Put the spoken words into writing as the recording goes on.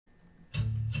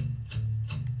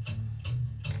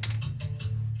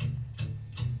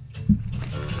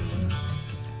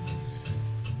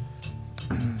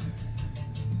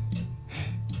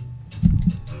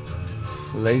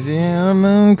Lazy and a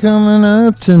moon coming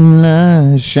up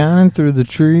tonight, shining through the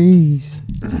trees.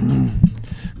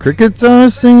 Crickets are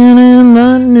singing and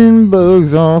lightning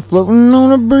bugs are floating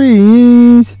on a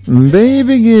breeze.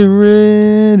 Baby, get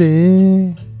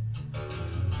ready.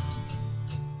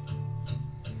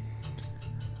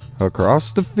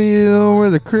 Across the field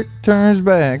where the creek turns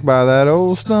back by that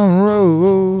old stone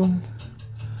road,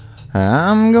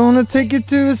 I'm gonna take you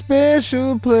to a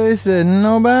special place that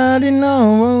nobody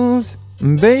knows.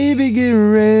 Baby, get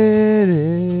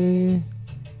ready.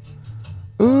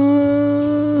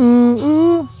 Ooh,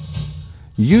 ooh.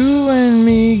 You and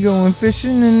me going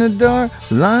fishing in the dark,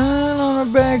 lying on our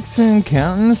backs and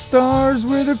counting the stars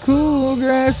where the cool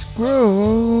grass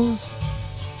grows.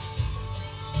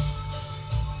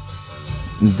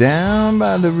 Down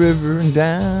by the river and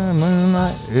down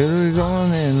moonlight, we're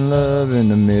going in love in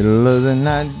the middle of the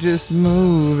night, just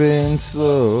moving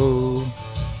slow.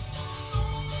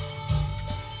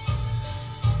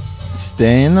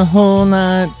 Staying the whole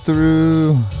night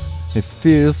through, it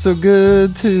feels so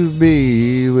good to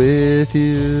be with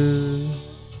you.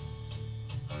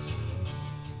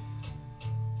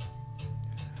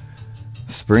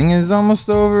 Spring is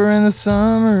almost over and the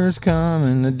summer's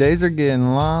coming, the days are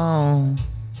getting long.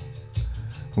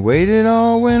 Waited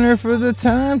all winter for the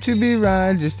time to be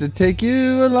right, just to take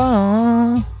you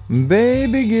along.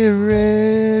 Baby, get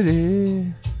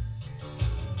ready.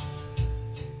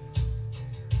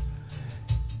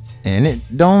 And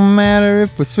it don't matter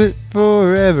if we swim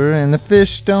forever and the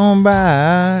fish don't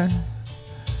bite.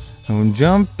 We'll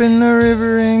jump in the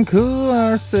river and cool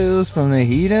ourselves from the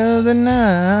heat of the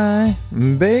night.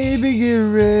 Baby, get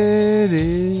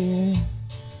ready.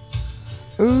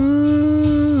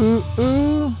 Ooh,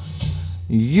 ooh.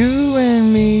 You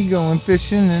and me going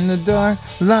fishing in the dark,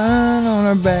 lying on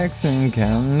our backs and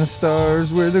counting the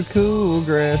stars where the cool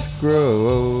grass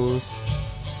grows.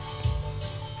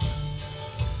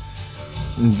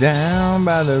 Down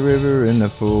by the river in the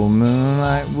full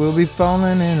moonlight, we'll be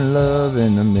falling in love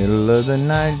in the middle of the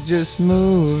night, just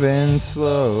moving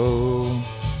slow.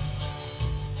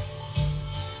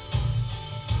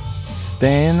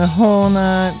 Staying the whole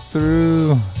night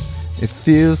through, it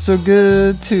feels so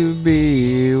good to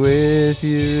be with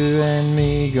you and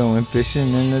me, going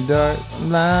fishing in the dark,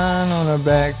 lying on our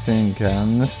backs and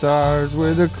counting the stars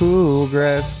where the cool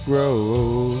grass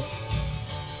grows.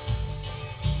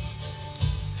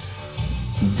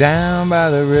 Down by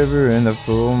the river in the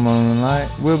full moonlight,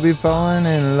 we'll be falling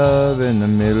in love in the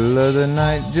middle of the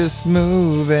night, just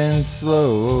moving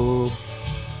slow.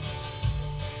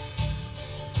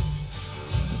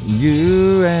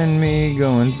 You and me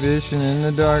going fishing in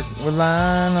the dark, we're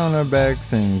lying on our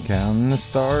backs and counting the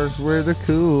stars where the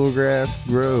cool grass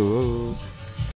grows.